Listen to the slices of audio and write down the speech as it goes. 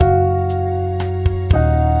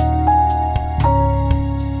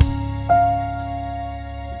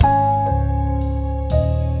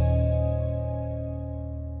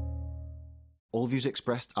views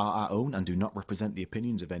expressed are our own and do not represent the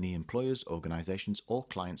opinions of any employers, organisations, or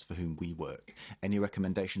clients for whom we work. Any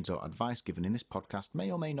recommendations or advice given in this podcast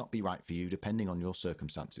may or may not be right for you depending on your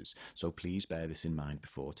circumstances, so please bear this in mind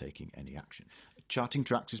before taking any action. Charting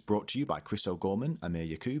Tracks is brought to you by Chris O'Gorman, Amir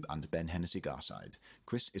Yacoub, and Ben Hennessy Garside.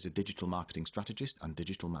 Chris is a digital marketing strategist and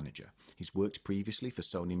digital manager. He's worked previously for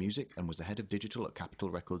Sony Music and was the head of digital at Capitol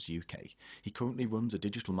Records UK. He currently runs a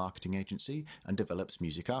digital marketing agency and develops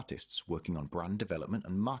music artists, working on brand development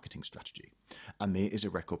and marketing strategy. Amir is a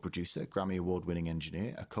record producer, Grammy Award-winning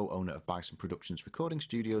engineer, a co-owner of Bison Productions recording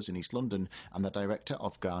studios in East London, and the director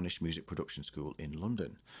of Garnish Music Production School in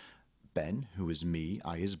London. Ben, who is me,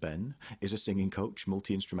 I is Ben, is a singing coach,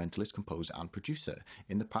 multi-instrumentalist, composer and producer.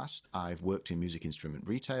 In the past, I've worked in music instrument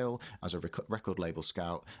retail, as a record label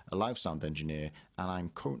scout, a live sound engineer, and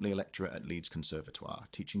I'm currently a lecturer at Leeds Conservatoire,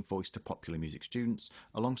 teaching voice to popular music students,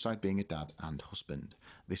 alongside being a dad and husband.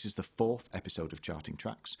 This is the 4th episode of Charting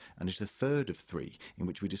Tracks, and is the 3rd of 3 in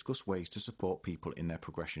which we discuss ways to support people in their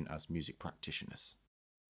progression as music practitioners.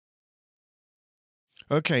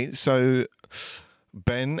 Okay, so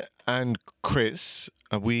Ben and Chris,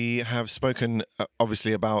 we have spoken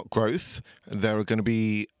obviously about growth. There are going to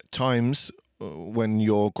be times when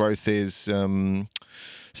your growth is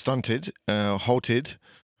stunted, halted,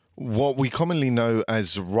 what we commonly know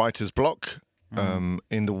as writer's block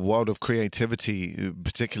in the world of creativity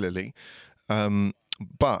particularly.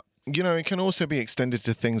 But you know, it can also be extended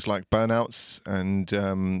to things like burnouts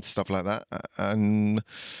and stuff like that. And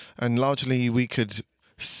largely we could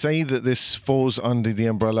say that this falls under the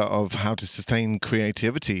umbrella of how to sustain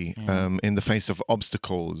creativity in the face of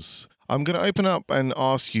obstacles. I'm going to open up and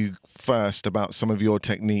ask you first about some of your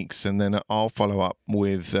techniques, and then I'll follow up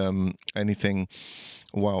with anything,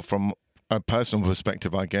 well, from a personal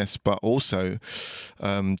perspective, I guess, but also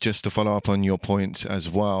just to follow up on your point as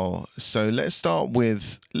well. So let's start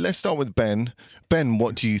with Ben. Ben,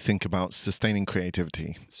 what do you think about sustaining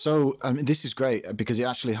creativity? So, I mean, this is great because it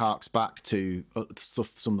actually harks back to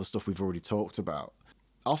some of the stuff we've already talked about.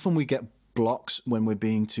 Often we get blocks when we're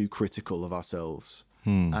being too critical of ourselves.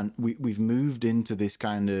 And we've moved into this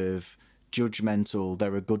kind of judgmental,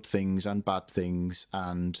 there are good things and bad things,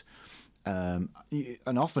 and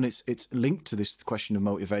often it's linked to this question of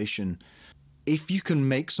motivation. If you can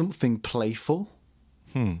make something playful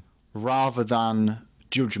rather than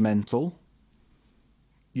judgmental,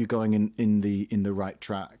 you're going in the right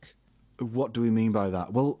track. What do we mean by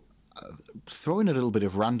that? Well, throw in a little bit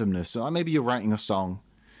of randomness. So maybe you're writing a song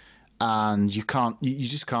and you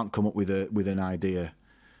just can't come up with an idea.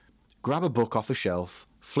 Grab a book off a shelf,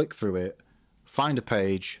 flick through it, find a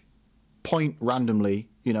page, point randomly,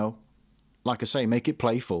 you know, like I say, make it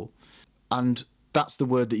playful, and that's the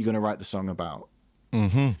word that you're going to write the song about.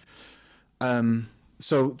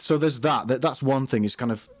 So there's that. That's one thing, is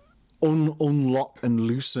kind of unlock and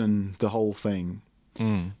loosen the whole thing.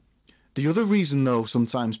 The other reason, though,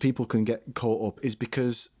 sometimes people can get caught up is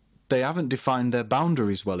because they haven't defined their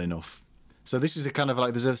boundaries well enough. So this is a kind of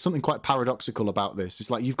like, something quite paradoxical about this. It's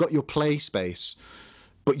like you've got your play space,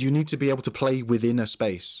 but you need to be able to play within a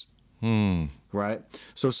space. Right?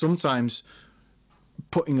 So sometimes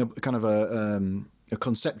putting a kind of a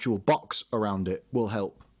conceptual box around it will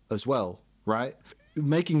help as well, right?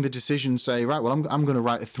 Making the decision, say, right, well, I'm going to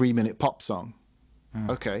write a 3-minute pop song.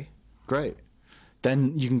 Okay, great.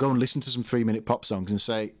 Then you can go and listen to some 3-minute pop songs and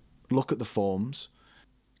say, look at the forms.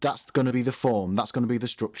 That's going to be the form. That's going to be the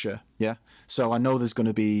structure. Yeah. So I know there's going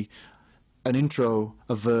to be an intro,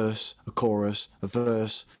 a verse, a chorus, a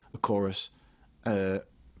verse, a chorus,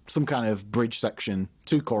 some kind of bridge section,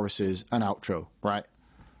 2 choruses, an outro, right?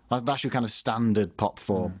 That's your kind of standard pop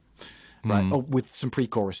form, right? Oh, with some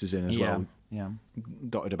pre-choruses in as well. Yeah.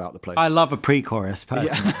 Dotted about the place. I love a pre-chorus,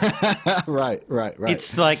 personally. Yeah. Right.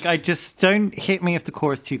 It's like, I just don't hit me with the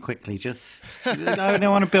chorus too quickly. Just, I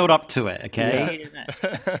don't want to build up to it, okay?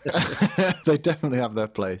 Yeah. They definitely have their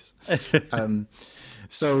place.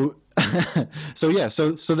 So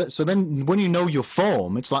then when you know your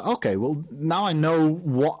form, it's like, okay, well, now I know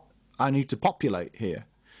what I need to populate here.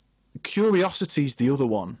 Curiosity is the other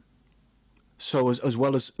one. So as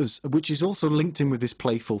well as which is also linked in with this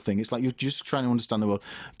playful thing. It's like you're just trying to understand the world.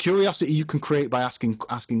 Curiosity you can create by asking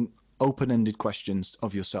open-ended questions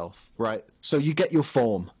of yourself, right? So you get your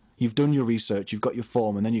form. You've done your research. You've got your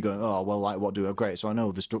form, and then you go, oh well, like what do I? Great. So I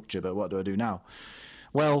know the structure, but what do I do now?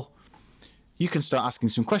 Well, you can start asking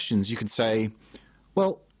some questions. You can say,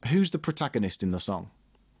 well, who's the protagonist in the song?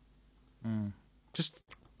 Just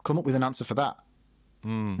come up with an answer for that,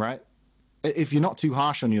 right? If you're not too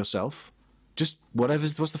harsh on yourself, just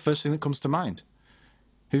what's the first thing that comes to mind?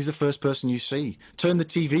 Who's the first person you see? Turn the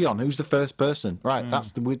TV on. Who's the first person? Right,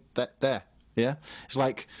 that's that there. Yeah, it's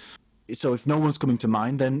like, so if no one's coming to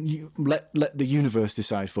mind, then you let the universe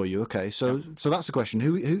decide for you. Okay, so that's the question.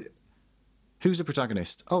 Who's the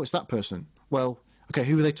protagonist? Oh, it's that person. Well, okay,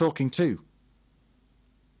 who are they talking to?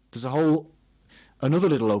 There's another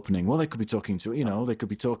little opening. Well, they could be talking to, they could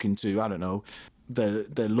be talking to, I don't know,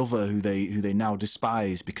 their lover who they now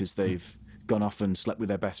despise because they've gone off and slept with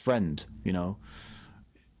their best friend.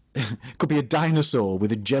 Could be a dinosaur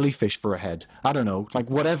with a jellyfish for a head. I don't know, like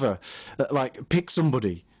whatever. Like pick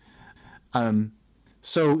somebody.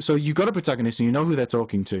 So you got a protagonist and you know who they're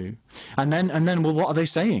talking to, and then well, what are they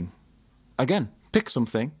saying? Again, pick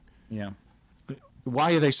something. Yeah.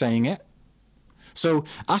 Why are they saying it? So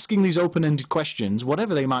asking these open-ended questions,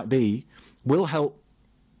 whatever they might be, will help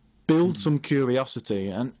build some curiosity,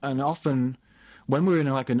 and often when we're in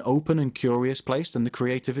like an open and curious place, then the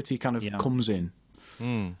creativity kind of comes in.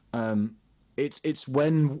 It's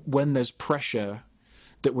when there's pressure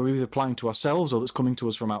that we're either applying to ourselves or that's coming to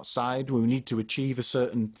us from outside, where we need to achieve a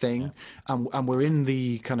certain thing, and we're in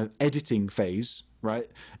the kind of editing phase, right?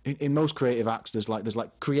 In most creative acts, there's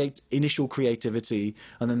like initial creativity,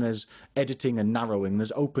 and then there's editing and narrowing.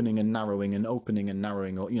 There's opening and narrowing, and opening and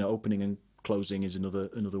narrowing, or opening and closing is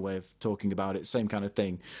another way of talking about it. Same kind of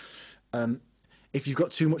thing. If you've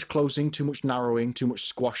got too much closing, too much narrowing, too much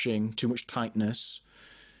squashing, too much tightness,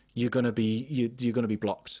 you're gonna be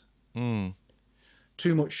blocked.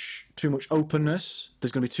 Too much openness,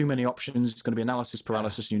 there's going to be too many options. It's going to be analysis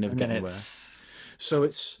paralysis, and you never get anywhere. So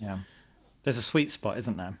there's a sweet spot,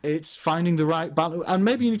 isn't there? It's finding the right balance, and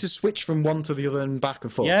maybe you need to switch from one to the other and back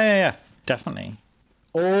and forth. Yeah, definitely.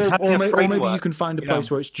 Or maybe you can find a place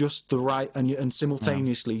where it's just the right, and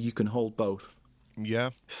simultaneously you can hold both. Yeah.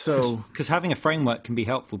 So because having a framework can be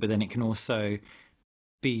helpful, but then it can also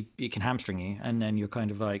it can hamstring you, and then you're kind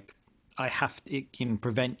of like, it can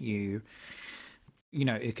prevent you.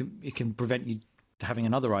 It can prevent you having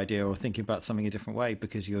another idea or thinking about something a different way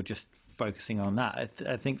because you're just focusing on that.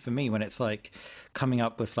 I think for me, when it's like coming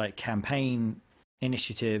up with like campaign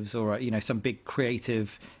initiatives or some big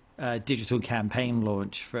creative digital campaign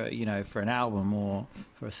launch for for an album or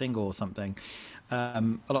for a single or something, a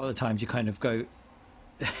lot of the times you kind of go.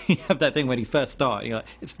 You have that thing when you first start. You're like,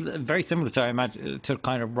 it's very similar to, I imagine, to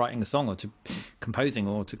kind of writing a song or to composing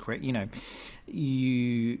or to create.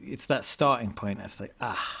 It's that starting point. It's like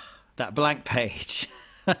that blank page.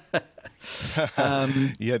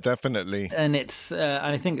 Yeah, definitely. And it's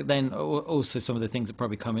and I think then also some of the things that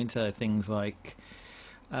probably come into things like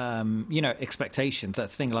expectations.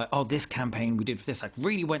 That's the thing like, oh, this campaign we did for this like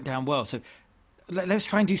really went down well, so let's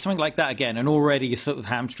try and do something like that again. And already you're sort of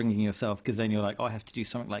hamstringing yourself because then you're like, oh, I have to do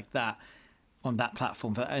something like that on that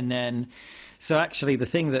platform. And then, so actually the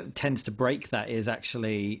thing that tends to break that is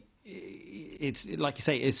actually, it's like you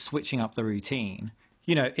say, is switching up the routine.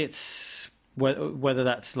 It's whether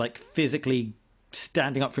that's like physically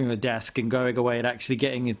standing up from your desk and going away and actually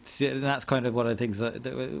getting it. And that's kind of one of the things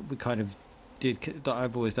that we kind of did, that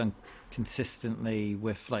I've always done consistently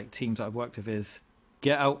with like teams I've worked with is,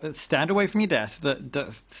 get out, stand away from your desk,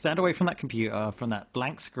 stand away from that computer, from that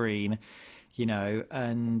blank screen,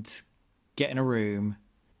 and get in a room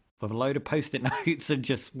with a load of Post-it notes and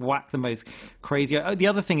just whack the most crazy. The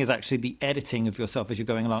other thing is actually the editing of yourself as you're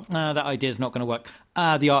going along. That idea's not going to work.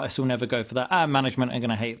 The artist will never go for that. Management are going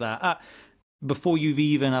to hate that. Before you've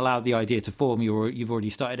even allowed the idea to form, you've already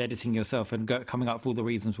started editing yourself and coming up with all the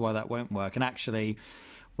reasons why that won't work. And actually,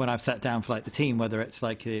 when I've sat down for like the team, whether it's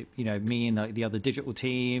like me and like the other digital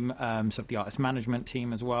team, some of the artist management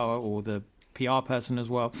team as well, or the PR person as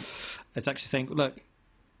well, it's actually saying, look,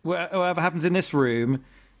 whatever happens in this room,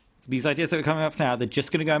 these ideas that are coming up now, they're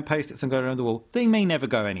just going to go and post it and go around the wall. They may never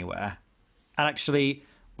go anywhere, and actually,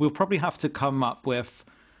 we'll probably have to come up with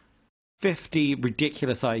 50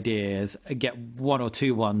 ridiculous ideas and get one or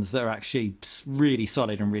two ones that are actually really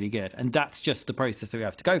solid and really good. And that's just the process that we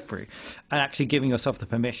have to go through. And actually giving yourself the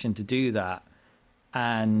permission to do that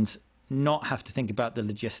and not have to think about the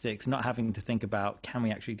logistics, not having to think about, can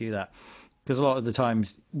we actually do that? Because a lot of the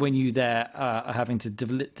times when you are having to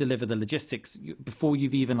deliver the logistics, before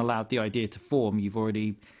you've even allowed the idea to form, you've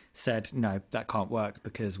already said, no, that can't work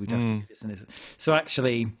because we'd have to do this and this. So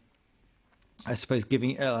actually, I suppose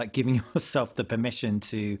giving yourself the permission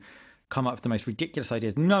to come up with the most ridiculous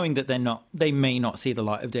ideas, knowing that they may not see the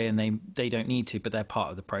light of day and they don't need to, but they're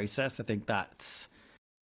part of the process. I think that's,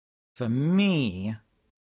 for me,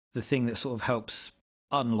 the thing that sort of helps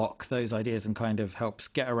unlock those ideas and kind of helps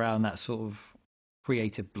get around that sort of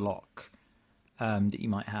creative block that you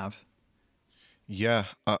might have. Yeah,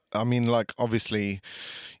 I mean, like, obviously,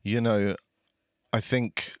 I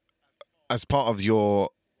think as part of your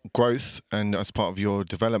growth and as part of your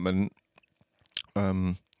development,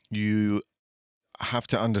 you have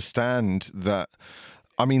to understand that.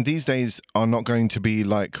 I mean, these days are not going to be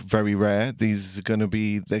like very rare. They're going to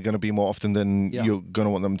be more often than you're going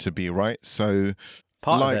to want them to be, right? So,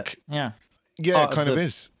 Part like, of it, yeah. yeah, it kind of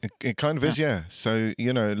is. It kind of is, yeah. So,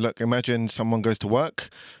 look, imagine someone goes to work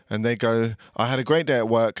and they go, I had a great day at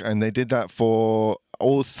work, and they did that for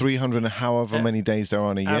all 300 and however many days there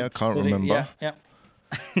are in a year. I can't remember. Yeah.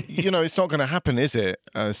 It's not going to happen, is it?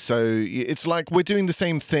 So it's like we're doing the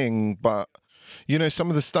same thing, but some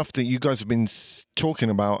of the stuff that you guys have been talking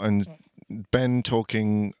about, and Ben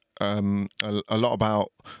talking a lot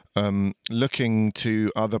about looking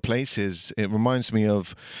to other places. It reminds me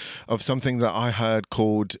of something that I heard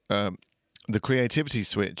called the creativity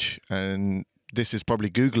switch, and this is probably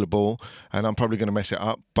Googleable, and I'm probably going to mess it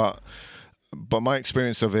up, but my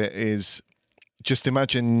experience of it is, just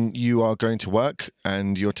imagine you are going to work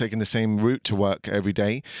and you're taking the same route to work every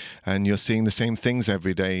day, and you're seeing the same things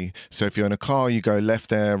every day. So if you're in a car, you go left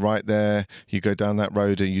there, right there, you go down that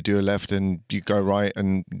road and you do a left and you go right,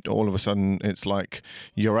 and all of a sudden it's like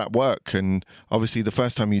you're at work. And obviously the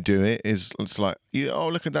first time you do it it's like, oh,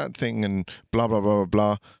 look at that thing and blah, blah, blah, blah,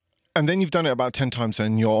 blah. And then you've done it about 10 times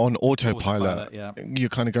and you're on autopilot. Yeah. You're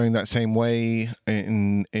kind of going that same way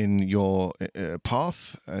in your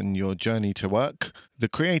path and your journey to work. The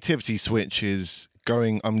creativity switch is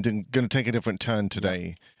going, I'm going to take a different turn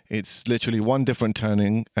today. It's literally one different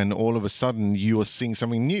turning, and all of a sudden you are seeing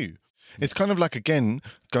something new. It's kind of like, again,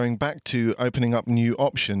 going back to opening up new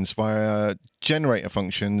options via generator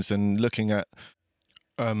functions and looking at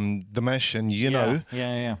the mesh, and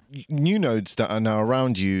new nodes that are now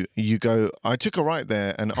around you. You go, I took a right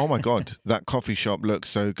there, and oh my god, that coffee shop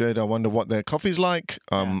looks so good. I wonder what their coffee's like.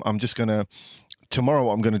 I'm just gonna, tomorrow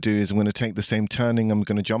what I'm gonna do is I'm gonna take the same turning. I'm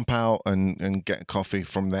gonna jump out and get coffee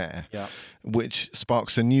from there, which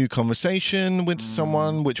sparks a new conversation with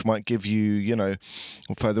someone, which might give you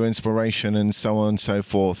further inspiration and so on and so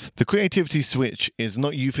forth. The creativity switch is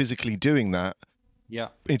not you physically doing that. Yeah,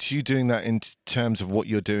 it's you doing that in terms of what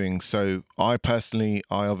you're doing. So I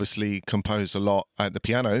obviously compose a lot at the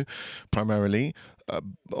piano, primarily,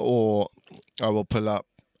 or I will pull up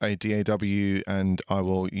a DAW and I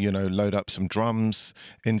will, load up some drums.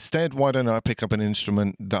 Instead, why don't I pick up an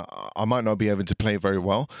instrument that I might not be able to play very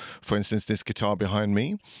well? For instance, this guitar behind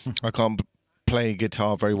me, I can't play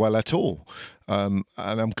guitar very well at all. And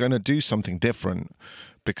I'm going to do something different,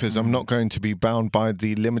 because I'm not going to be bound by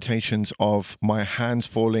the limitations of my hands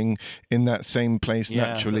falling in that same place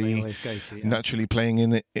naturally, naturally playing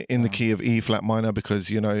in the key of E flat minor,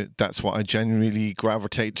 because that's what I genuinely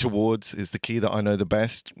gravitate towards, is the key that I know the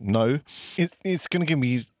best. No, it's going to give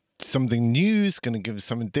me something new. It's going to give me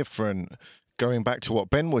something different. Going back to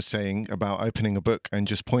what Ben was saying about opening a book and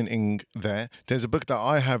just pointing there, there's a book that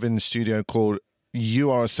I have in the studio called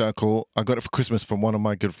You Are a Circle. I got it for Christmas from one of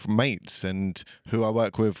my good mates, and who I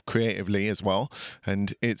work with creatively as well.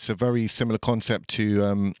 And it's a very similar concept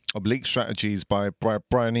to Oblique Strategies by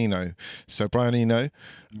Brian Eno. So Brian Eno,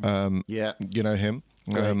 you know him,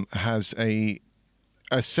 has a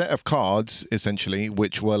set of cards, essentially,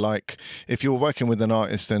 which were like, if you were working with an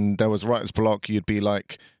artist and there was writer's block, you'd be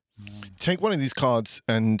like, take one of these cards,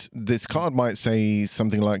 and this card might say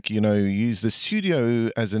something like, use the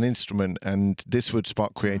studio as an instrument, and this would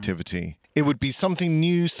spark creativity. It would be something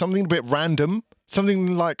new, something a bit random,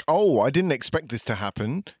 something like, oh, I didn't expect this to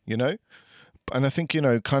happen, And I think,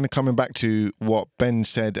 kind of coming back to what Ben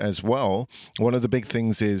said as well, one of the big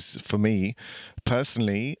things is, for me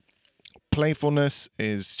personally, playfulness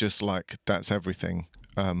is just like, that's everything.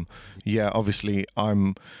 Obviously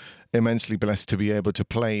I'm immensely blessed to be able to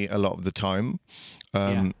play a lot of the time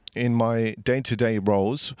in my day-to-day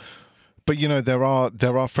roles, but there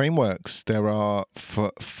are frameworks, there are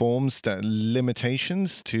forms, that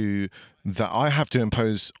limitations to that I have to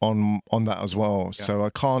impose on that as well. So I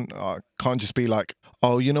can't just be like,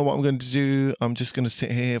 oh, you know what I'm going to do, I'm just going to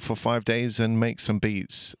sit here for 5 days and make some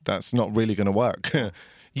beats. That's not really going to work.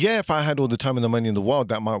 Yeah, if I had all the time and the money in the world,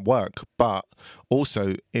 that might work, but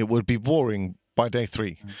also it would be boring by day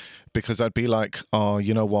 3, because I'd be like, oh,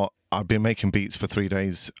 you know what, I've been making beats for 3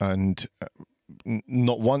 days, and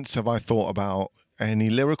not once have I thought about any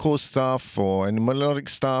lyrical stuff or any melodic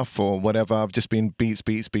stuff or whatever. I've just been beats,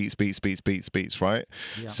 right?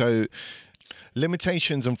 So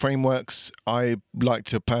limitations and frameworks, I like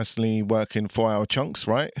to personally work in 4-hour chunks,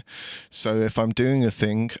 right? So if I'm doing a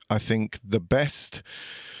thing, I think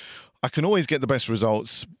I can always get the best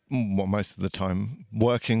results, most of the time,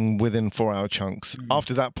 working within 4-hour chunks.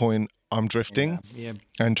 After that point, I'm drifting.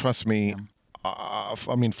 And trust me,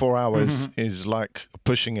 I mean, 4 hours is like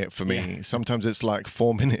pushing it for me. Yeah. Sometimes it's like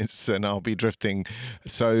 4 minutes and I'll be drifting.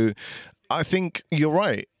 So I think you're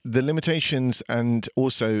right. The limitations, and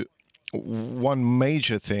also one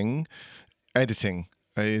major thing, editing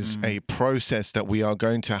is a process that we are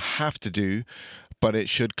going to have to do, but it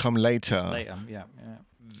should come later. Later, yeah.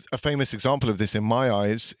 A famous example of this in my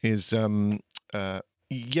eyes is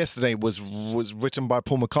Yesterday was written by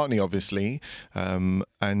Paul McCartney, obviously,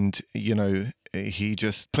 and you know, he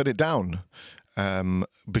just put it down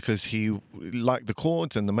because he liked the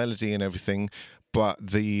chords and the melody and everything. But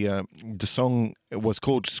the song was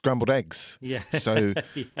called Scrambled Eggs. Yeah. So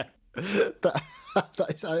Yeah.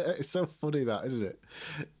 It's so funny, that, isn't it?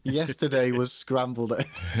 Yesterday was scrambled.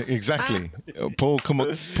 exactly, Paul. Come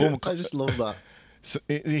on, Paul. I just love that. So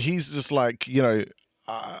he's just like, you know,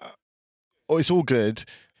 oh, it's all good.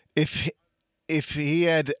 If he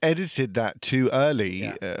had edited that too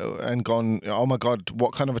early and gone, oh my God,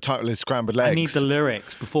 what kind of a title is Scrambled Eggs? I need the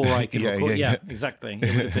lyrics before I can record. yeah. Yeah, exactly.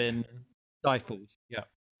 It would have been stifled. Yeah.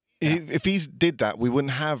 If he's did that, we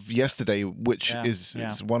wouldn't have Yesterday, which is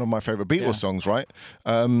one of my favorite Beatles songs, right?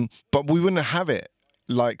 But we wouldn't have it.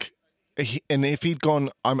 Like, and if he'd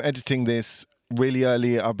gone, I'm editing this really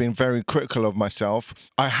early, I've been very critical of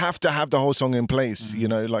myself. I have to have the whole song in place, you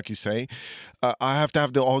know, like you say. I have to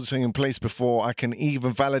have the whole song in place before I can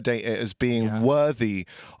even validate it as being worthy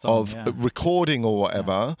of recording or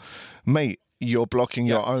whatever. Mate, you're blocking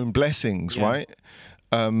your own blessings, right?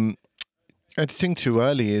 Editing too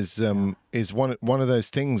early is one of those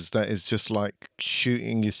things that is just like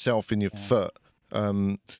shooting yourself in your foot.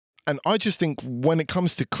 And I just think when it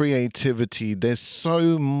comes to creativity, there's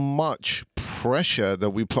so much pressure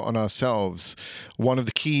that we put on ourselves. One of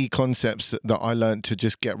the key concepts that I learned to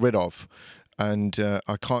just get rid of, and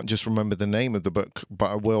I can't just remember the name of the book,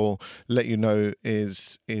 but I will let you know,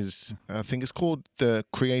 is I think it's called The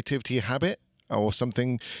Creativity Habit or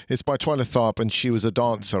something. It's by Twyla Tharp, and she was a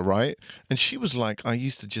dancer, right? And she was like, I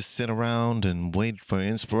used to just sit around and wait for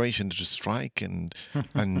inspiration to just strike, and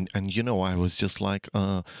you know, I was just like,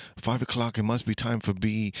 5 o'clock, it must be time for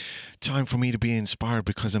me to be inspired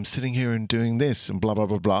because I'm sitting here and doing this and blah blah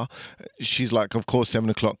blah blah. She's like, of course 7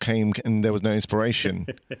 o'clock came and there was no inspiration.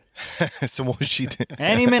 So what she did,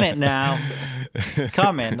 any minute now,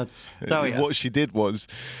 come in. I'll tell you. What she did was,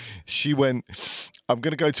 she went, I'm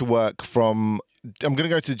going to go to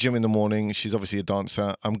the gym in the morning. She's obviously a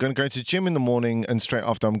dancer. I'm going to go to the gym in the morning, and straight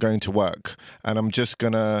after I'm going to work. And I'm just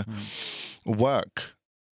going to work.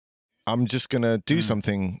 I'm just going to do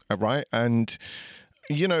something, right? And,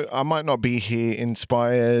 you know, I might not be here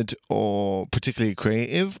inspired or particularly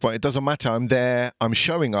creative, but it doesn't matter. I'm there. I'm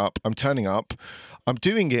showing up. I'm turning up. I'm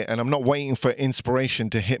doing it, and I'm not waiting for inspiration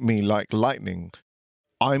to hit me like lightning.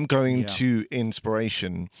 I'm going to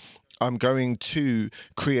inspiration. I'm going to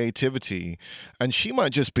creativity. And she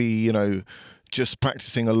might just be, you know, just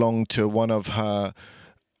practicing along to one of her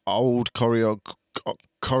old choreo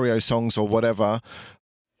songs or whatever.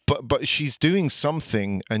 But she's doing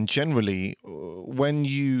something. And generally, when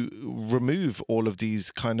you remove all of these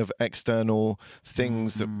kind of external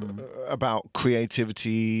things about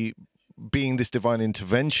creativity being this divine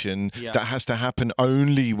intervention that has to happen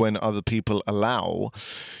only when other people allow,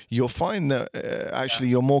 you'll find that actually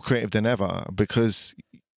you're more creative than ever, because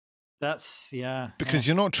you're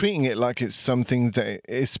not treating it like it's something that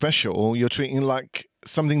is special. You're treating it like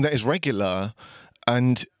something that is regular,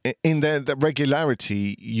 and in that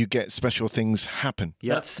regularity you get special things happen.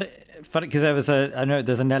 That's funny, because I know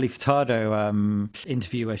there's a Nelly Furtado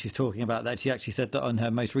interview where she's talking about that. She actually said that on her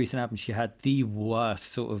most recent album she had the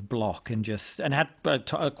worst sort of block, and had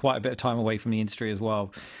quite a bit of time away from the industry as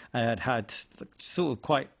well, and had sort of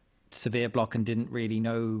quite severe block and didn't really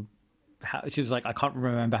know how. She was like, I can't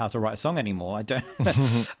remember how to write a song anymore. I don't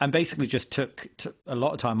and basically just took a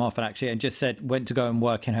lot of time off, and just went to go and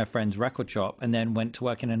work in her friend's record shop, and then went to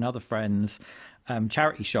work in another friend's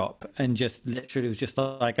charity shop, and just literally was just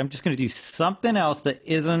like, I'm just going to do something else that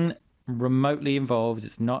isn't remotely involved.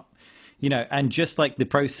 It's not, you know, and just like the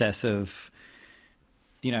process of,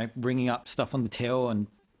 you know, bringing up stuff on the till and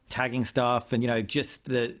tagging stuff, and, you know, just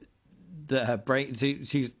her brain.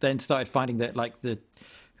 She then started finding that, like,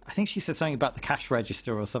 I think she said something about the cash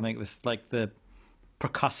register or something. It was like the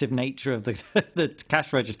percussive nature of the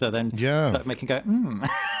cash register, then started making go and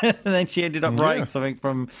then she ended up writing something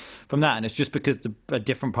from that, and it's just because a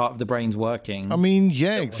different part of the brain's working. I mean,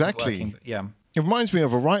 exactly. Working, it reminds me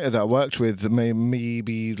of a writer that I worked with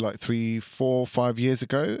maybe like 3, 4, 5 years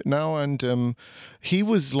ago now, and he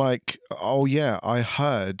was like, oh yeah, I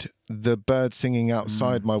heard the birds singing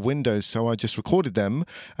outside my window, so I just recorded them.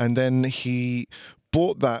 And then he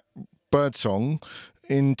bought that Birdsong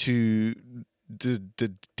into the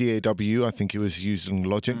DAW. I think he was using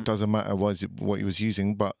Logic. Doesn't matter what he was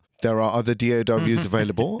using, but there are other DAWs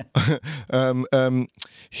available.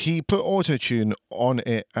 He put auto-tune on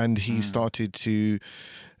it, and he started to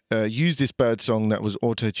use this Birdsong that was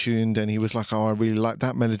auto-tuned, and he was like, oh, I really like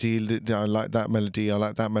that melody, I like that melody, I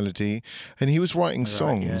like that melody. And he was writing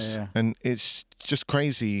songs, and it's just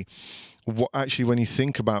crazy what actually, when you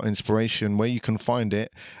think about inspiration, where you can find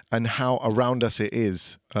it and how around us it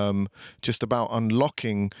is, just about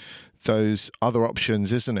unlocking those other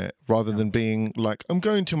options, isn't it? Rather than being like, I'm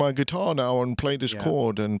going to my guitar now and play this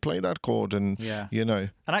chord and play that chord, and you know.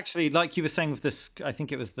 And actually, like you were saying with this, I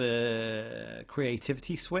think it was the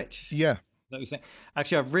creativity switch. Yeah. That was saying.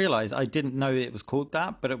 Actually, I've realized I didn't know it was called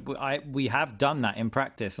that, but we have done that in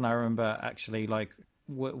practice. And I remember actually, like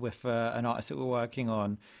with an artist that we're working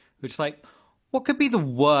on, which is like, what could be the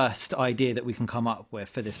worst idea that we can come up with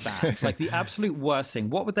for this band? Like the absolute worst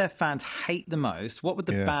thing. What would their fans hate the most? What would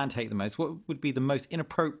the band hate the most? What would be the most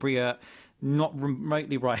inappropriate, not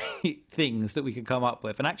remotely right things that we could come up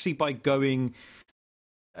with? And actually, by going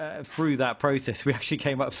through that process, we actually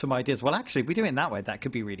came up with some ideas. Well, actually, if we do it that way, that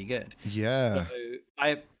could be really good. Yeah. So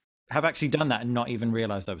I have actually done that and not even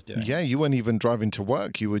realized I was doing it. Yeah, you weren't even driving to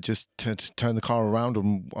work. You would just turn the car around,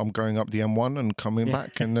 and I'm going up the M1 and coming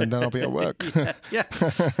back, and then I'll be at work. Yeah.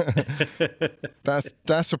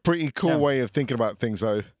 That's a pretty cool way of thinking about things,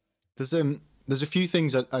 though. There's a few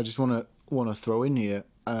things that I just want to throw in here.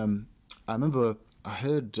 I remember I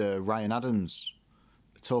heard Ryan Adams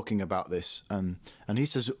talking about this, and he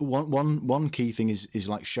says one key thing is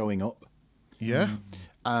like showing up. Yeah.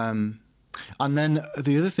 And then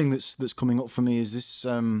the other thing that's coming up for me is this.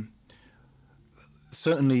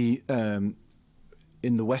 Certainly,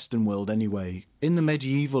 in the Western world, anyway, in the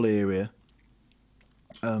medieval era,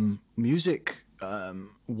 music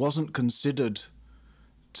wasn't considered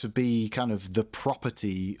to be kind of the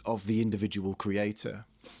property of the individual creator.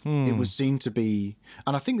 It was seen to be,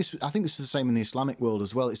 and I think this was the same in the Islamic world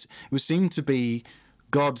as well. It was seen to be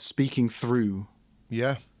God speaking through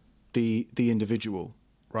the individual,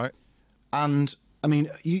 right? And I mean,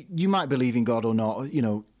 you might believe in God or not, you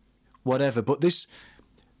know, whatever. But this,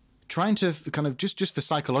 trying to kind of just for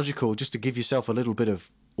psychological, just to give yourself a little bit of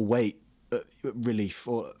weight relief,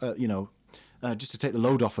 or just to take the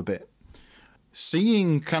load off a bit.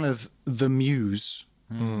 Seeing kind of the muse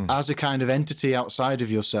as a kind of entity outside of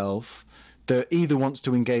yourself that either wants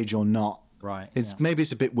to engage or not. Right. Maybe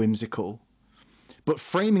it's a bit whimsical, but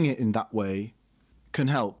framing it in that way can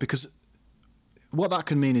help, because what that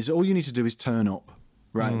can mean is all you need to do is turn up,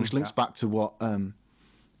 right? Which links back to what Ryan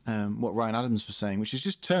Adams was saying, which is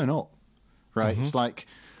just turn up, right? It's like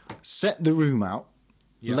set the room out,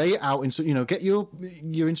 lay it out, get your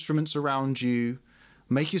instruments around you,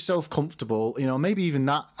 make yourself comfortable. You know, maybe even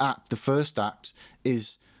that act, the first act,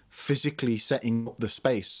 is physically setting up the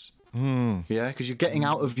space. Yeah, because you're getting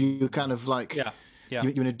out of you kind of like you're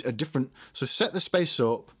in a different. So set the space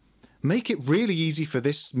up, make it really easy for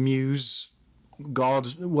this muse, God,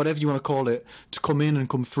 whatever you want to call it, to come in and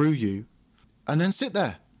come through you, and then sit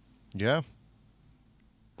there. Yeah.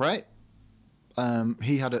 Right.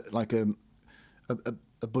 He had a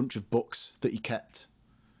bunch of books that he kept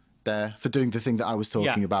there for doing the thing that I was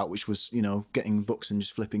talking about, which was, getting books and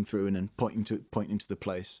just flipping through and then pointing to the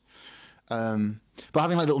place. But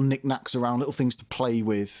having like little knickknacks around, little things to play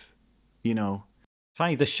with,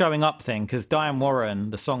 Funny, the showing up thing, because Diane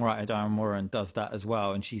Warren, the songwriter Diane Warren, does that as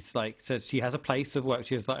well. And she's like, says she has a place of work.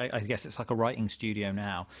 She has like, I guess it's like a writing studio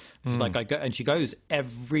now. She's like, and she goes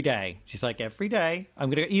every day. She's like, every day I'm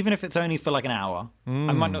gonna go, even if it's only for like an hour.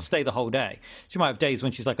 I might not stay the whole day. She might have days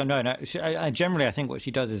when she's like, oh no. Generally, I think what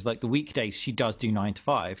she does is like the weekdays she does do 9 to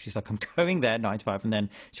 5. She's like, I'm going there 9 to 5, and then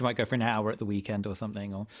she might go for an hour at the weekend or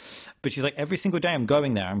something. But she's like, every single day I'm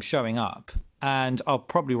going there, I'm showing up. And I'll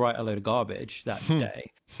probably write a load of garbage that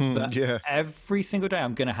day. But every single day,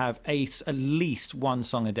 I'm going to have at least one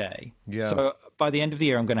song a day. Yeah. So by the end of the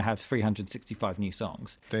year, I'm going to have 365 new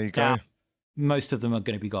songs. There you go. Now, most of them are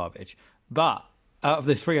going to be garbage. But out of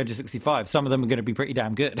this 365, some of them are going to be pretty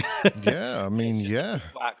damn good. Yeah, I mean, the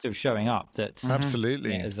act of showing up. That's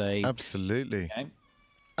absolutely. Absolutely.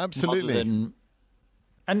 Absolutely.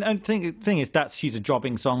 And the thing is that she's a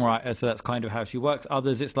jobbing songwriter, so that's kind of how she works.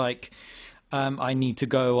 Others, it's like, I need to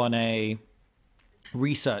go on a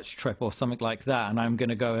research trip or something like that, and I'm going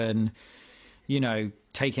to go and,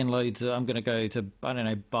 take in loads. I'm going to go to, I don't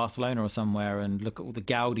know, Barcelona or somewhere and look at all the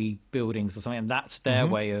Gaudi buildings or something, and that's their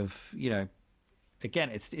way of, again,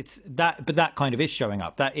 it's that, but that kind of is showing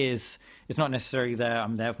up. That is, it's not necessarily there.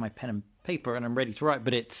 I'm there with my pen and paper and I'm ready to write,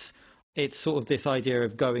 but it's, it's sort of this idea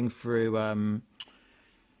of going through,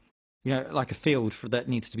 like a field that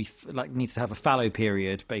needs to have a fallow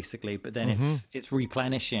period, basically. But then it's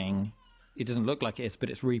replenishing. It doesn't look like it is, but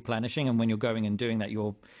it's replenishing. And when you're going and doing that,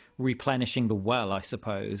 you're replenishing the well, I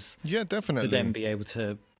suppose. Yeah, definitely. To then be able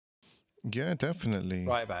to. Yeah, definitely.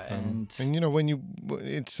 Write about it. And when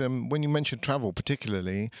you mention travel,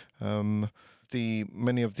 particularly,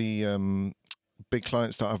 many of the big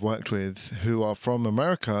clients that I've worked with who are from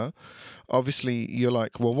America, obviously you're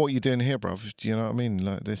like, well, what are you doing here, bruv? Do you know what I mean?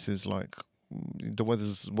 Like, this is like, the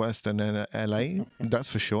weather's worse than in LA, that's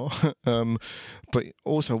for sure. But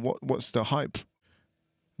also, what's the hype?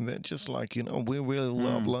 They're just like, we really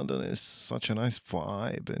love London. It's such a nice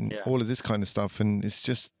vibe and all of this kind of stuff. And it's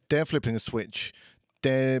just, they're flipping a switch.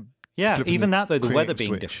 Even that though, the weather being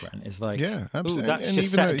switch. different is like, yeah, absolutely. That's and just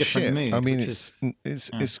even set though a different shit, mood. I mean,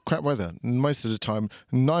 it's crap weather most of the time.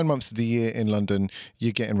 9 months of the year in London,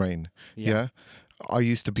 you're getting rain. Yeah. I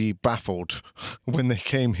used to be baffled when they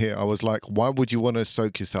came here. I was like, why would you want to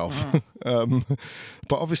soak yourself? But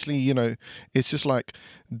obviously, it's just like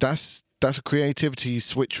that's a creativity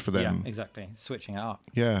switch for them. Yeah, exactly. Switching it up.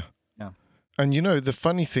 Yeah. And the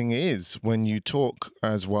funny thing is, when you talk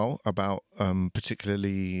as well about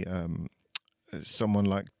particularly someone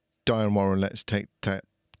like Diane Warren, let's take that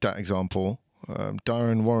example.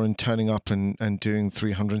 Diane Warren turning up and doing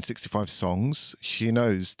 365 songs, she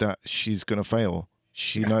knows that she's going to fail.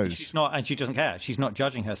 She knows. She's not, and she doesn't care. She's not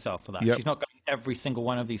judging herself for that. Yep. She's not going, every single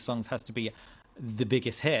one of these songs has to be the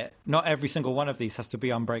biggest hit. Not every single one of these has to be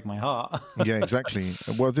Unbreak My Heart. Yeah, exactly.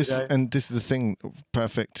 Well, this is the thing.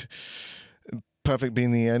 Perfect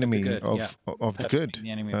being the enemy of the good. The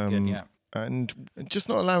enemy of the good, yeah. And just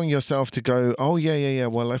not allowing yourself to go, oh yeah.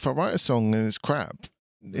 Well, if I write a song and it's crap,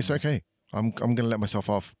 it's okay. I'm going to let myself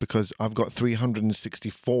off because I've got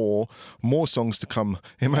 364 more songs to come.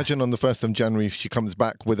 Imagine on the 1st of January, she comes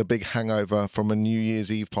back with a big hangover from a New Year's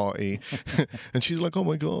Eve party. And she's like, oh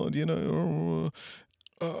my God,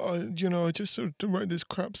 I just sort of wrote this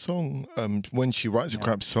crap song. When she writes a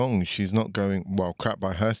crap song, she's not going, well, crap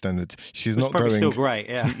by her standards. She's not going. Still great,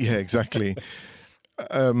 yeah. Yeah, exactly.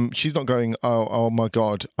 She's not going, oh my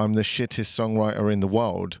God, I'm the shittest songwriter in the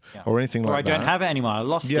world or anything like that. I don't have it anymore. I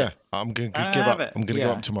lost it. Yeah, I'm going to give up. I'm going to give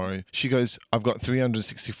up tomorrow. She goes, I've got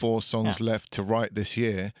 364 songs left to write this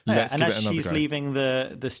year. Let's give it another go. And as she's leaving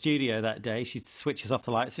the studio that day, she switches off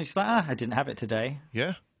the lights and she's like, I didn't have it today.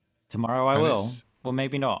 Yeah. Tomorrow I will. Well,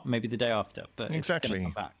 maybe not. Maybe the day after. But exactly. It's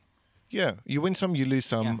going to come back. Yeah, you win some, you lose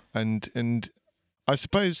some, and I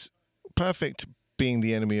suppose perfect being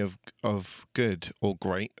the enemy of good or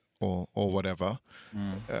great or whatever,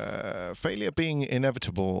 failure being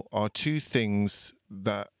inevitable are two things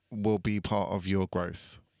that will be part of your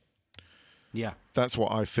growth. Yeah. That's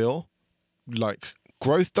what I feel. Like,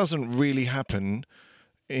 growth doesn't really happen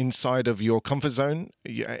inside of your comfort zone.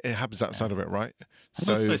 Yeah, it happens outside of it, right?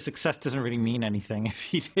 So also, success doesn't really mean anything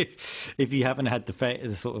if you haven't had the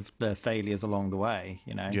failures along the way,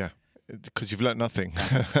 Yeah. Because you've learned nothing.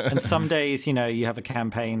 And some days, you have a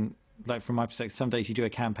campaign, like from my perspective, some days you do a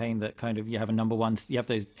campaign that kind of, you have a number one, you have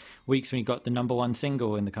those weeks when you got the number one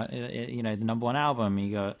single and the number one album,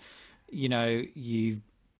 you got, you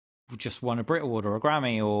just won a Brit Award or a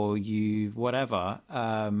Grammy or you whatever.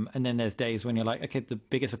 And then there's days when you're like, okay, the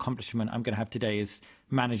biggest accomplishment I'm going to have today is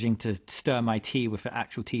managing to stir my tea with an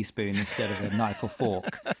actual teaspoon instead of a knife or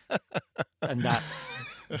fork. And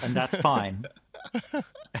that's fine.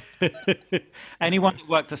 Anyone that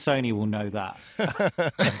worked at Sony will know that.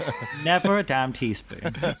 Never a damn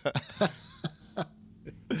teaspoon.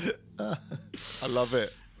 I love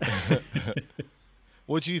it.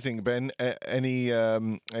 What do you think, Ben?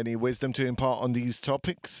 Any wisdom to impart on these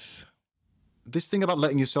topics? This thing about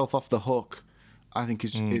letting yourself off the hook, I think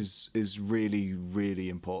is really, really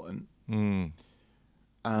important.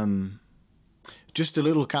 Just a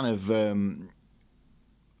little kind of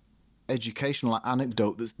educational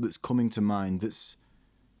anecdote that's coming to mind that's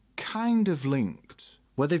kind of linked,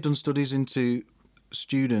 where they've done studies into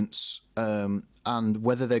students and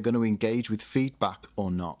whether they're going to engage with feedback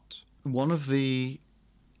or not. One of the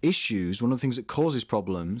things that causes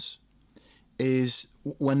problems is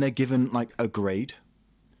when they're given like a grade.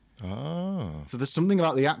 So there's something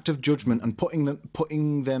about the act of judgment and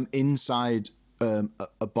putting them inside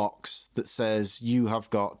a box that says you have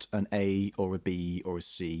got an A or a B or a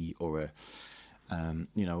C or a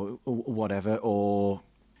whatever, or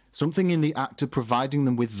something in the act of providing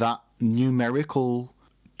them with that numerical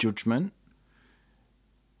judgment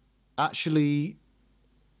actually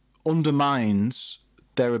undermines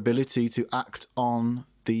their ability to act on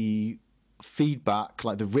the feedback,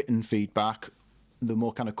 like the written feedback the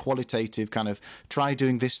more kind of qualitative kind of try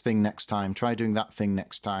doing this thing next time, try doing that thing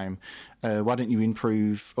next time. Why don't you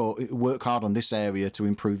improve or work hard on this area to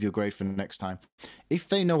improve your grade for next time? If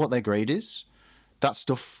they know what their grade is, that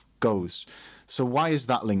stuff goes. So why is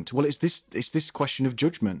that linked? Well, it's this question of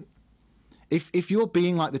judgment. If you're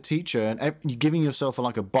being like the teacher and you're giving yourself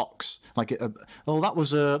like a box, like that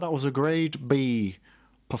was a grade B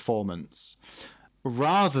performance,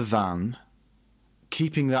 rather than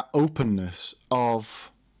keeping that openness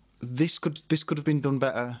of this could have been done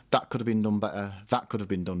better, that could have been done better, that could have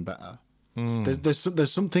been done better.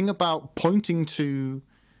 There's something about pointing to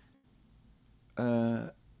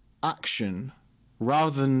action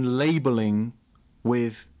rather than labeling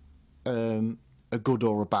with a good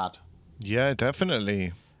or a bad. Yeah,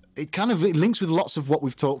 definitely. It kind of links with lots of what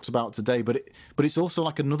we've talked about today, but it's also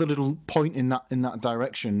like another little point in that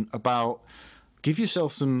direction about give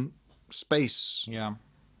yourself some space. Yeah.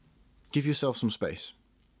 Give yourself some space.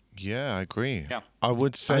 Yeah, I agree. Yeah. I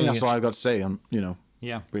would say I think that's all I've got to say.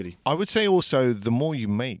 Yeah. Really. I would say also the more you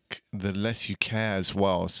make, the less you care as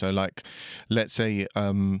well. So like, let's say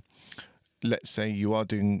you are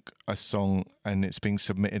doing a song and it's being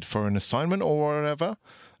submitted for an assignment or whatever,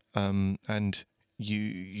 and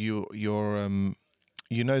you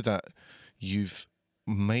know that you've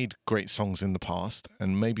made great songs in the past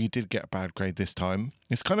and maybe you did get a bad grade this time.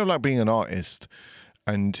 It's kind of like being an artist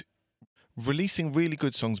and releasing really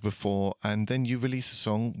good songs before, and then you release a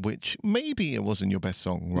song which maybe it wasn't your best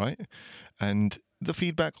song, right? And the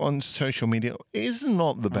feedback on social media is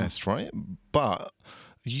not the best, right? But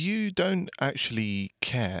you don't actually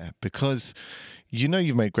care because you know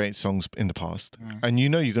you've made great songs in the past and you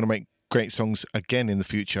know you're going to make great songs again in the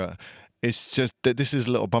future. It's just that this is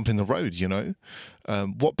a little bump in the road, you know?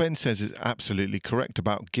 What Ben says is absolutely correct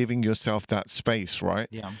about giving yourself that space, right?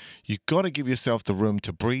 Yeah. You got to give yourself the room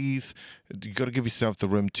to breathe. You got to give yourself the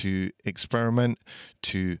room to experiment,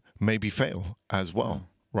 to maybe fail as well,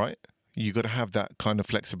 right? You got to have that kind of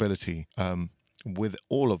flexibility with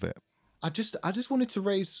all of it. I just wanted to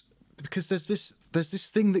raise, because there's this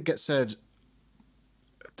thing that gets said.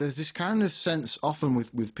 There's this kind of sense often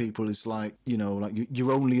with people is like, you know, like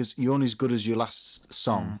you're only as good as your last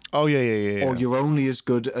song. Oh yeah. Or you're only as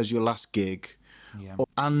good as your last gig. Yeah.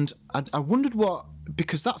 And I wondered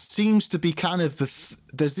because that seems to be kind of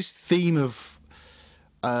there's this theme of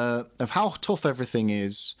how tough everything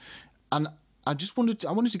is, and I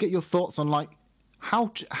wanted to get your thoughts on like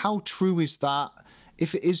how true is that?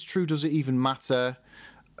 If it is true, does it even matter?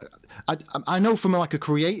 I know from like a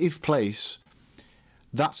creative place,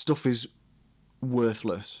 that stuff is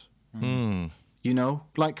worthless. You know,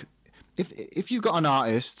 like if you've got an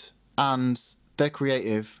artist and they're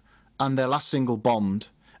creative and their last single bombed,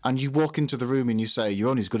 and you walk into the room and you say you're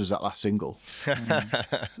only as good as that last single,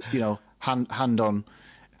 you know, hand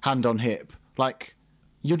on hip, like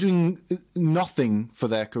you're doing nothing for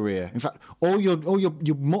their career. In fact, what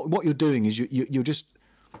you're doing is you're just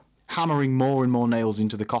hammering more and more nails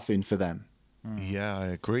into the coffin for them. Yeah, I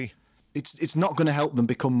agree. It's not going to help them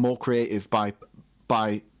become more creative by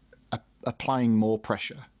applying more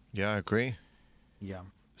pressure. Yeah, I agree. Yeah.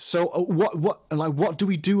 So what do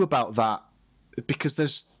we do about that? Because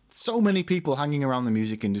there's so many people hanging around the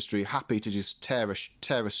music industry happy to just tear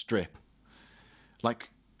a strip. Like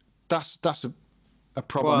that's a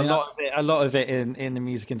problem. Well, a lot of it in the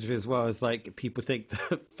music industry as well is like people think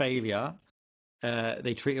that failure,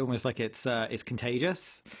 they treat it almost like it's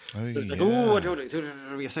contagious. Oh, so it's like, yeah. oh, I don't want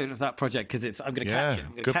to be associated with that project because I'm going to catch it.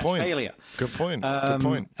 I'm going to catch failure. Good point. Good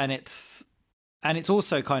point. And it's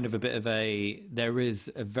also kind of a bit of there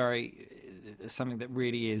is a very something that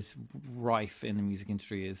really is rife in the music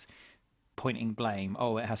industry is pointing blame.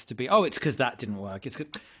 Oh, it has to be. Oh, it's because that didn't work. It's 'cause,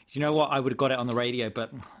 you know what? I would have got it on the radio,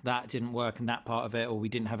 but that didn't work in that part of it, or we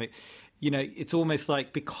didn't have it. You know, it's almost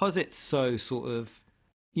like because it's so sort of,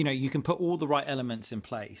 you know, you can put all the right elements in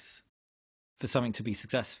place for something to be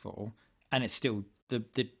successful, and it's still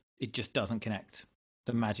it just doesn't connect.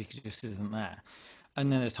 The magic just isn't there.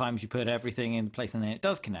 And then there's times you put everything in place and then it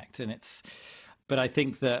does connect, and but I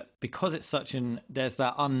think that because it's there's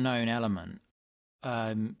that unknown element.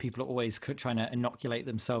 People are always trying to inoculate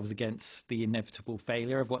themselves against the inevitable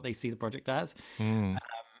failure of what they see the project as.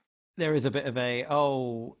 There is a bit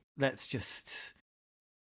of let's just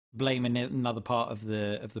blame another part of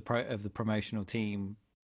the promotional team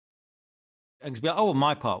and be like, oh, well,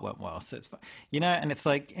 my part went well, so it's fine. You know, and it's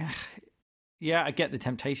like, yeah, I get the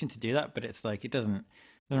temptation to do that, but it's like it doesn't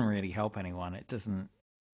really help anyone. It doesn't,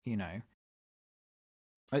 you know.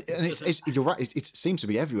 And you're right. It seems to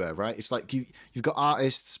be everywhere, right? It's like you've got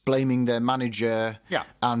artists blaming their manager, Yeah.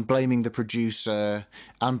 and blaming the producer,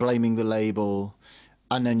 and blaming the label,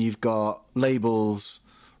 and then you've got labels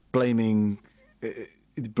blaming the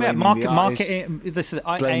artist, marketing. This is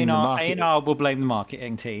blaming the market. A&R will blame the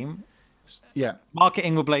marketing team. Yeah,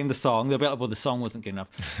 Marketing will blame the song. They'll be like, well, the song wasn't good enough.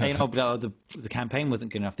 A&R will be like, oh, the campaign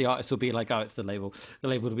wasn't good enough. The artist will be like, oh, it's the label. The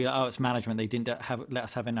label will be like, oh, it's management. They didn't let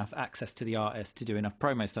us have enough access to the artist to do enough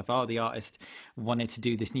promo stuff. Oh, the artist wanted to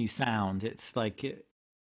do this new sound. It's like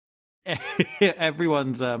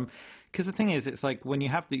everyone's because the thing is, it's like when you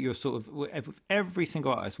have your sort of every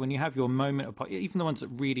single artist, when you have your moment of, even the ones that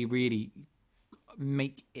really, really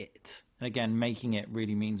make it. And again, making it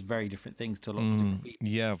really means very different things to lots of different people.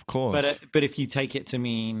 Yeah, of course. But if you take it to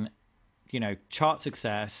mean, chart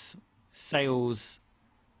success, sales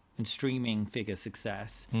and streaming figure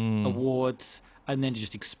success, awards, and then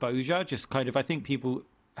just exposure, just kind of, I think people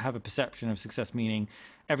have a perception of success meaning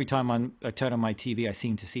every time I turn on my TV, I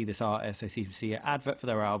seem to see this artist, I seem to see an advert for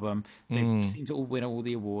their album, they seem to all win all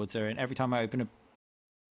the awards, and every time I open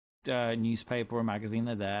a newspaper or a magazine,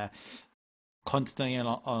 they're there. Constantly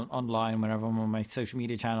online, whenever I'm on my social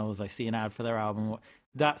media channels, I see an ad for their album.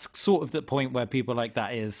 That's sort of the point where people like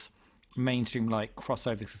that is mainstream, like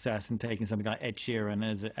crossover success, and taking something like Ed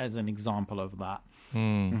Sheeran as an example of that.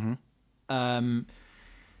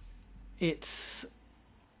 It's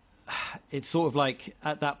sort of like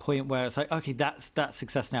at that point where it's like, okay, that's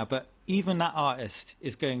success now. But even that artist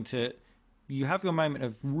is going to, you have your moment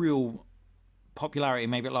of real popularity,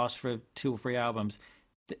 maybe it lasts for 2 or 3 albums.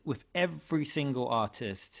 With every single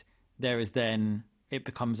artist, it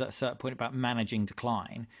becomes at a certain point about managing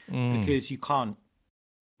decline, because you can't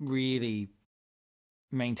really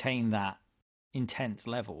maintain that intense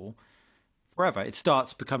level forever. It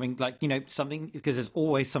starts becoming like, something, because there's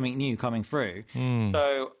always something new coming through.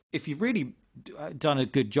 So if you've really done a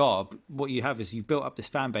good job, what you have is you've built up this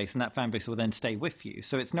fan base, and that fan base will then stay with you.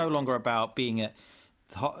 So it's no longer about being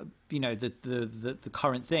the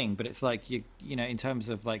current thing, but it's like in terms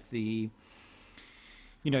of like the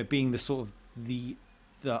being the sort of the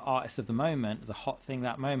artist of the moment, the hot thing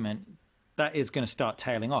that moment, that is going to start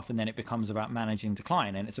tailing off, and then it becomes about managing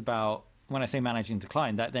decline. And it's about, when I say managing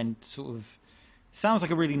decline, that then sort of sounds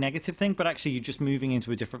like a really negative thing, but actually you're just moving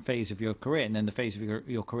into a different phase of your career, and then the phase of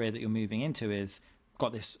your career that you're moving into is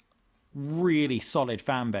got this really solid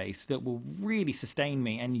fan base that will really sustain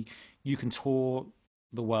me, and you can tour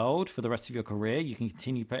the world for the rest of your career. You can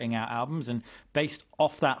continue putting out albums, and based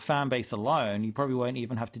off that fan base alone, you probably won't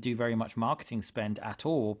even have to do very much marketing spend at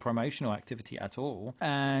all, promotional activity at all,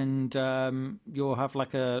 and you'll have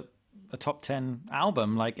like a top 10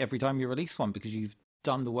 album like every time you release one, because you've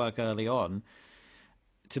done the work early on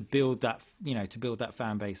to build that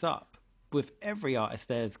fan base up. With every artist,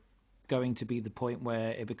 there's going to be the point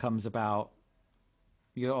where it becomes about,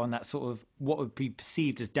 you're on that sort of what would be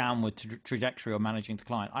perceived as downward trajectory or managing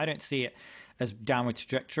decline. I don't see it as downward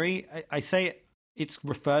trajectory. I say it's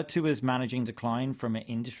referred to as managing decline from an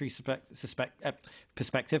industry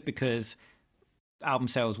perspective, because album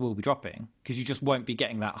sales will be dropping, because you just won't be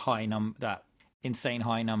getting that insane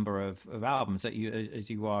high number of albums as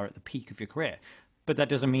you are at the peak of your career. But that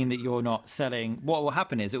doesn't mean that you're not selling. What will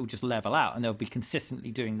happen is it will just level out, and they'll be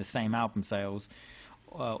consistently doing the same album sales,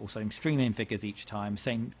 or same streaming figures each time,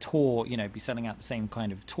 same tour, be selling out the same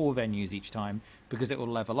kind of tour venues each time, because it will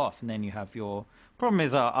level off. And then you have your problem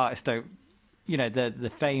is artists don't,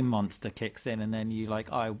 the fame monster kicks in, and then you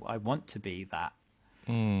like, I want to be that.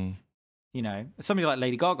 Somebody like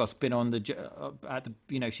Lady Gaga's been on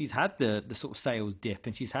she's had the sort of sales dip,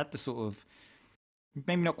 and she's had the sort of,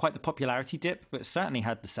 maybe not quite the popularity dip, but certainly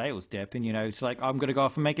had the sales dip. And it's like, I'm going to go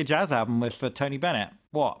off and make a jazz album with Tony Bennett.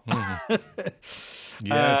 What?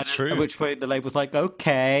 Yeah, it's true. At which point the label's like,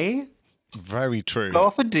 okay, very true, go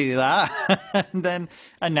off and do that.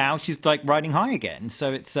 and now she's like riding high again.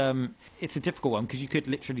 So it's a difficult one, because you could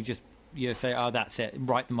literally just say, oh, that's it,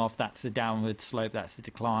 write them off, that's the downward slope, that's the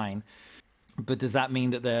decline. But does that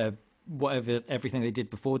mean that everything they did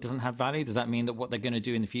before doesn't have value? Does that mean that what they're going to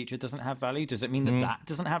do in the future doesn't have value? Does it mean that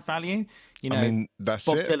doesn't have value? That's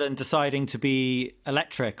Bob it. Dylan deciding to be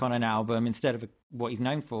electric on an album instead of what he's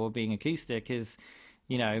known for being acoustic is,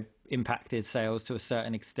 impacted sales to a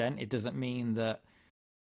certain extent. It doesn't mean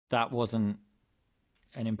that wasn't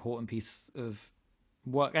an important piece of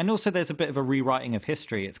work. And also there's a bit of a rewriting of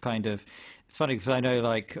history. It's funny, because I know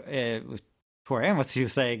with Tori Amos, she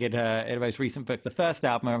was saying in her most recent book, the first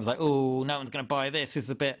album, I was like, oh, no one's going to buy this. It's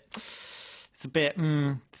it's a bit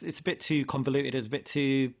it's a bit too convoluted. There's a bit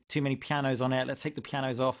too many pianos on it. Let's take the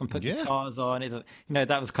pianos off and put guitars on. It's,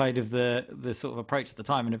 that was kind of the sort of approach at the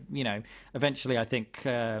time. And eventually I think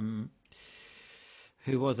who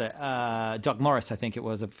was it? Doug Morris, I think it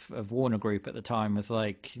was, of Warner Group at the time, was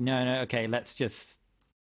like, no, okay, let's just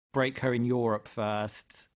break her in Europe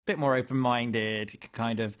first. A bit more open-minded. You can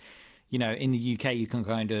kind of, in the UK, you can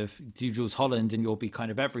kind of do Jules Holland and you'll be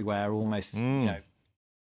kind of everywhere almost,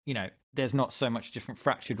 there's not so much different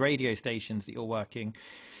fractured radio stations that you're working.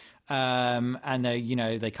 And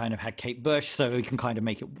they kind of had Kate Bush, so we can kind of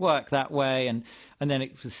make it work that way. And then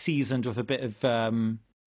it was seasoned with a bit of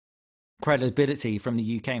credibility from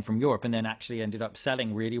the UK and from Europe, and then actually ended up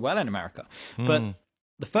selling really well in America. But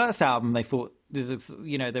the first album, they thought,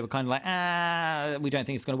 they were kind of like, we don't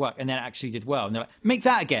think it's going to work. And then it actually did well. And they're like, make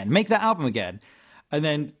that again, make that album again. And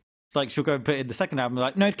then like she'll go and put in the second album,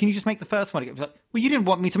 like, no, can you just make the first one again? It's like, well, you didn't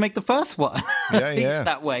want me to make the first one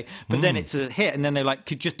that way. But then it's a hit. And then they're like,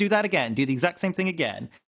 could just do that again, do the exact same thing again.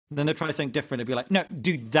 And then they'll try something different and be like, no,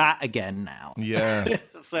 do that again now. Yeah.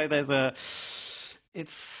 So there's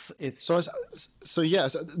so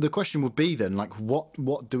the question would be then, like,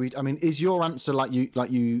 what do we, I mean, is your answer like you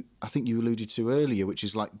I think you alluded to earlier, which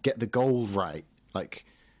is like, get the goal right, like,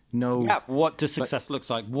 what does success look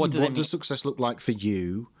like? What does success look like for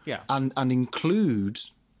you? And include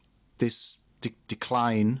this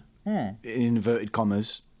decline, in inverted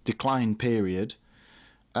commas, decline period,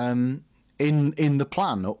 in the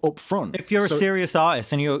plan up front. If you're a serious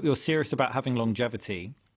artist and you're serious about having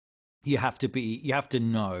longevity, you have to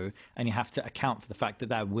know, and you have to account for the fact that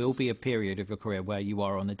there will be a period of your career where you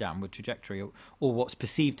are on the downward trajectory, or what's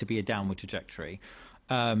perceived to be a downward trajectory.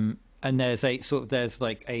 And there's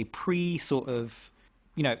like a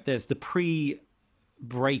there's the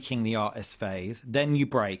pre-breaking the artist phase, then you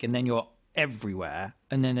break, and then you're everywhere,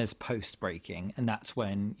 and then there's post-breaking, and that's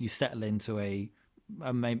when you settle into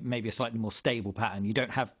maybe a slightly more stable pattern. You don't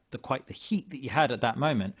have quite the heat that you had at that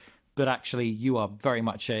moment. But actually, you are very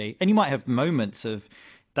much and you might have moments of,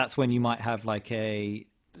 that's when you might have like the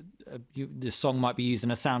song might be used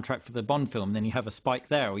in a soundtrack for the Bond film, then you have a spike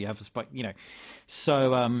there, or you have a spike,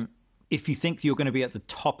 So if you think you're going to be at the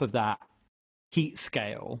top of that heat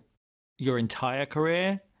scale your entire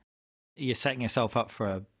career, you're setting yourself up for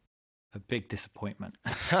a big disappointment.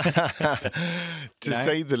 To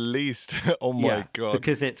say the least. Oh my God.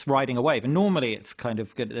 Because it's riding a wave. And normally it's kind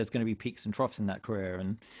of good. There's going to be peaks and troughs in that career.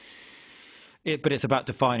 But it's about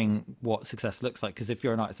defining what success looks like. Because if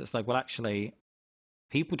you're an artist, it's like, well, actually,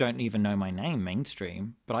 people don't even know my name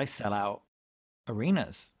mainstream, but I sell out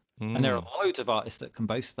arenas. And there are loads of artists that can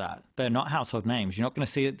boast that. They're not household names. You're not going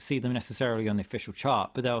to see them necessarily on the official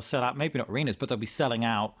chart, but they'll sell out, maybe not arenas, but they'll be selling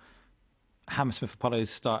out Hammersmith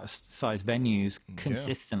Apollo's size venues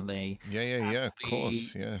consistently. Yeah, of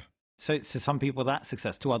course, yeah. So to some people that's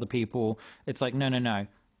success. To other people, it's like, no.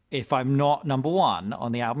 If I'm not number one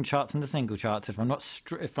on the album charts and the single charts, if I'm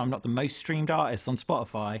not the most streamed artist on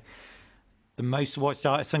Spotify, the most watched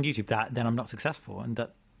artist on YouTube, then I'm not successful. And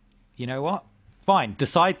that, you know what? Fine,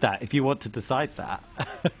 decide that if you want to decide that.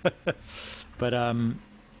 But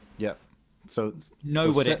yeah. So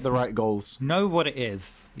set the right goals. Know what it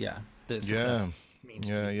is. Yeah. Success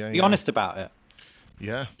means be honest about it.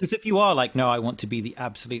 Yeah. Because if you are like, no, I want to be the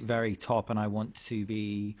absolute very top, and I want to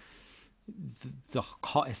be the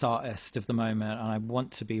hottest artist of the moment, and I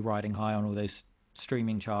want to be riding high on all those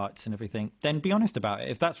streaming charts and everything, then be honest about it.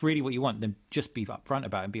 If that's really what you want, then just be upfront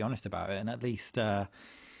about it and be honest about it, and at least and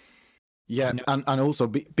also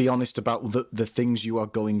be honest about the things you are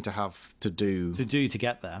going to have to do to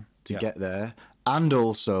get there. Get there, and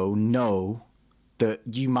also know that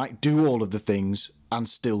you might do all of the things and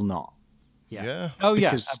still not. Yeah. Oh,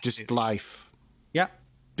 yeah. Because just life. Yeah.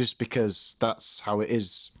 Just because that's how it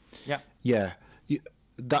is. Yeah. Yeah.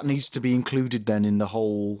 That needs to be included then in the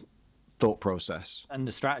whole thought process. And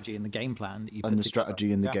the strategy and the game plan that you put And the together.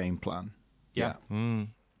 strategy and the game plan. Yeah.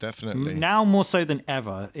 Definitely. Now more so than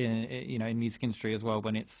ever in music industry as well,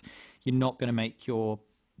 when you're not going to make your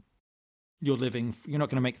living, you're not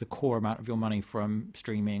going to make the core amount of your money from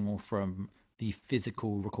streaming or from the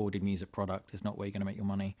physical recorded music product. Is not where you're going to make your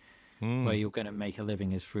money. Where you're going to make a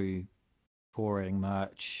living is through touring,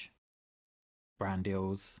 merch, brand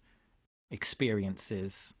deals,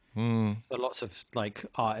 experiences. So lots of like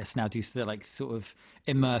artists now do like sort of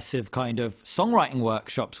immersive kind of songwriting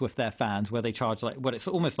workshops with their fans, where they charge it's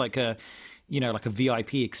almost like a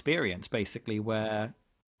VIP experience, basically, where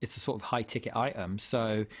it's a sort of high ticket item.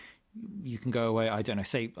 So you can go away. I don't know.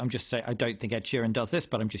 I don't think Ed Sheeran does this,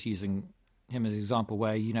 but I'm just using him as an example,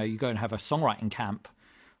 where you go and have a songwriting camp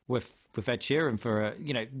with with Ed Sheeran for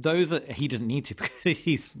those he doesn't need to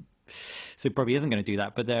because so probably isn't going to do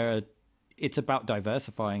that. But it's about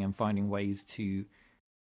diversifying and finding ways to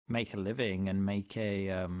make a living and make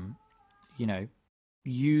a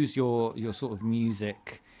use your sort of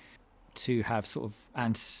music to have sort of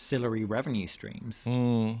ancillary revenue streams.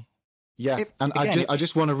 Yeah, I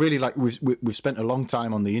just want to really we've spent a long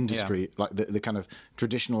time on the industry, like the kind of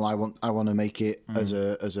traditional. I want to make it as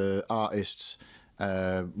a artist,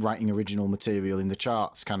 writing original material in the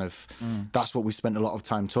charts. Kind of that's what we spent a lot of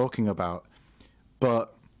time talking about.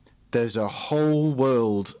 But there's a whole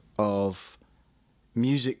world of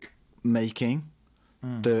music making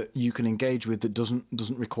that you can engage with that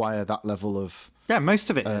doesn't require that level of most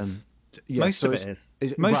of it is. Yeah, most of it is.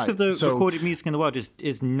 Most of the recorded music in the world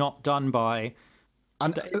is not done by.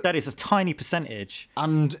 And that is a tiny percentage.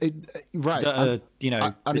 And the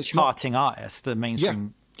charting artists, the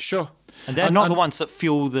mainstream. Yeah, sure. And they're not the ones that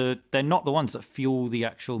fuel the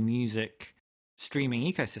actual music streaming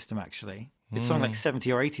ecosystem. Actually, it's something like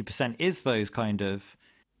 70 or 80% is those kind of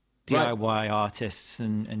DIY artists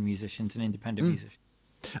and musicians and independent musicians.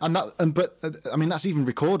 But I mean that's even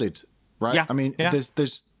recorded, right? Yeah. I mean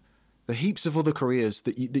there's the heaps of other careers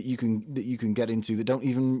that you can get into that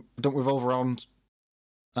don't revolve around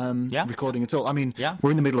recording at all. I mean,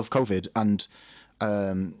 we're in the middle of COVID, and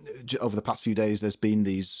over the past few days, there's been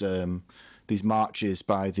these marches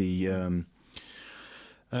by the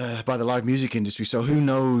live music industry. So who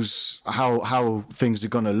knows how things are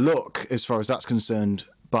going to look as far as that's concerned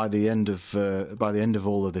by the end of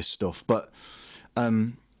all of this stuff. But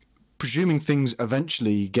presuming things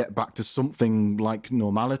eventually get back to something like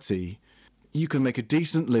normality, you can make a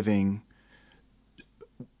decent living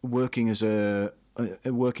working as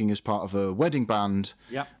part of a wedding band,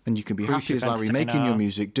 and you can be happy as Larry making your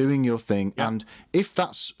music, doing your thing, and if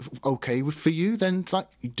that's okay for you, then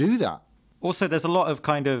do that. Also, there's a lot of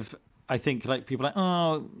kind of, I think, like people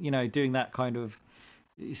doing that kind of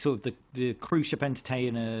sort of the cruise ship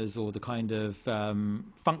entertainers or the kind of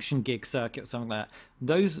function gig circuit or something like that.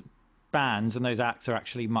 Those bands and those acts are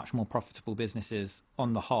actually much more profitable businesses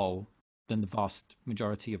on the whole than the vast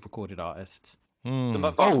majority of recorded artists.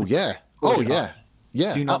 Oh yeah,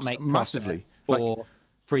 do not make massively for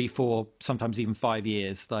 3, 4, sometimes even 5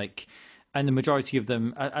 years. And the majority of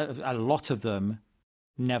them, a lot of them,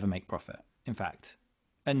 never make profit. In fact,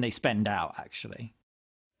 and they spend out actually,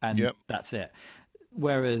 and that's it.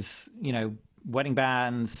 Whereas wedding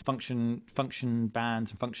bands, function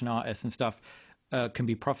bands, and function artists and stuff can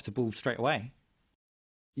be profitable straight away.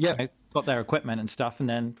 Yeah, got their equipment and stuff, and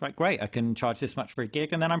then great, I can charge this much for a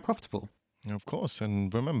gig, and then I'm profitable. Of course,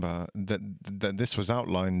 and remember that this was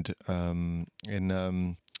outlined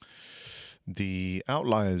in the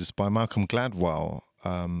Outliers by Malcolm Gladwell.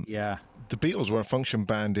 The Beatles were a function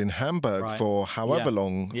band in Hamburg for however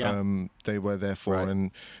long they were there for,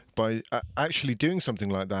 and by actually doing something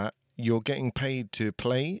like that, you're getting paid to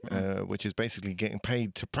play, which is basically getting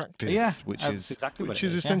paid to practice, which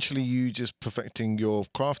is essentially you just perfecting your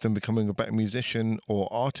craft and becoming a better musician or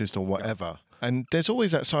artist or whatever. And there's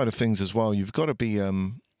always that side of things as well. You've got to be I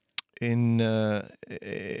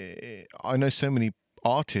know so many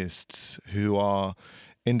artists who are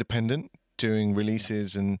independent, doing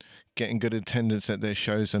releases and getting good attendance at their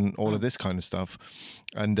shows and all of this kind of stuff,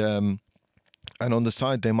 and on the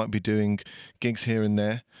side they might be doing gigs here and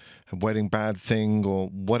there, a wedding band thing or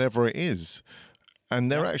whatever it is,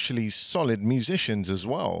 and they're actually solid musicians as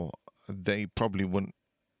well. They probably wouldn't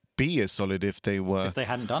be as solid if they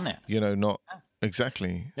hadn't done it. Not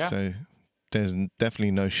exactly. So there's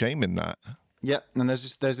definitely no shame in that. Yeah, and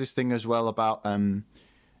there's this thing as well about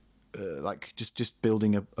just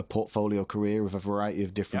building a portfolio career of a variety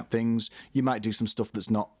of different things. You might do some stuff that's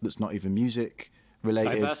not even music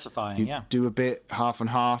related. Diversifying, do a bit half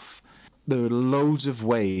and half. There are loads of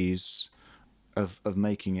ways of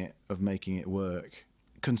making it work.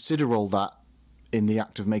 Consider all that in the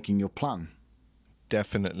act of making your plan.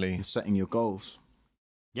 Definitely. And setting your goals.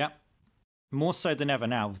 Yeah. More so than ever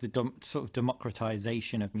now with the sort of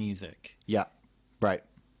democratization of music. Yeah. Right.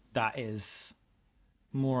 That is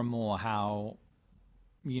more and more how,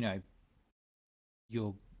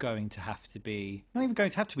 you're going to have to be, not even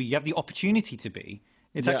going to have to be, you have the opportunity to be.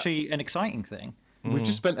 It's actually an exciting thing. We've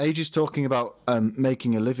just spent ages talking about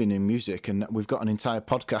making a living in music, and we've got an entire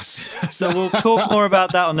podcast. So we'll talk more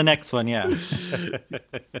about that on the next one. Yeah.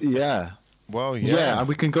 Yeah. Well, yeah, and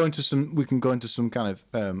we can go into some kind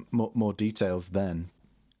of more details then.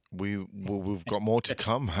 We've got more to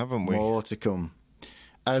come, haven't we? More to come.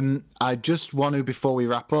 I just want to, before we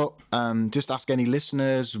wrap up, just ask any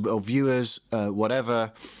listeners or viewers,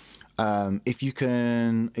 whatever, If you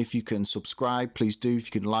can subscribe, please do. If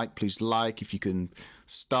you can like, please like. If you can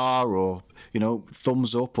star or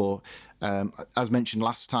thumbs up, or as mentioned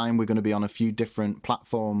last time, we're going to be on a few different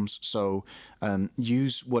platforms. So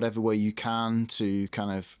use whatever way you can to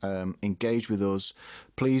kind of engage with us.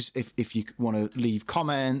 Please, if you want to leave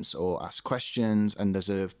comments or ask questions, and there's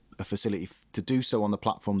a facility to do so on the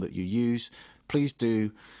platform that you use, please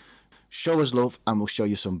do. Show us love, and we'll show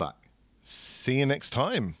you some back. See you next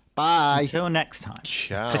time. Bye. Until next time.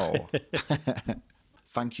 Ciao.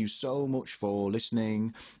 Thank you so much for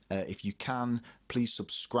listening. If you can, please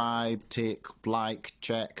subscribe, tick, like,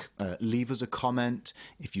 check, leave us a comment.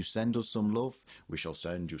 If you send us some love, we shall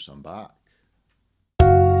send you some back.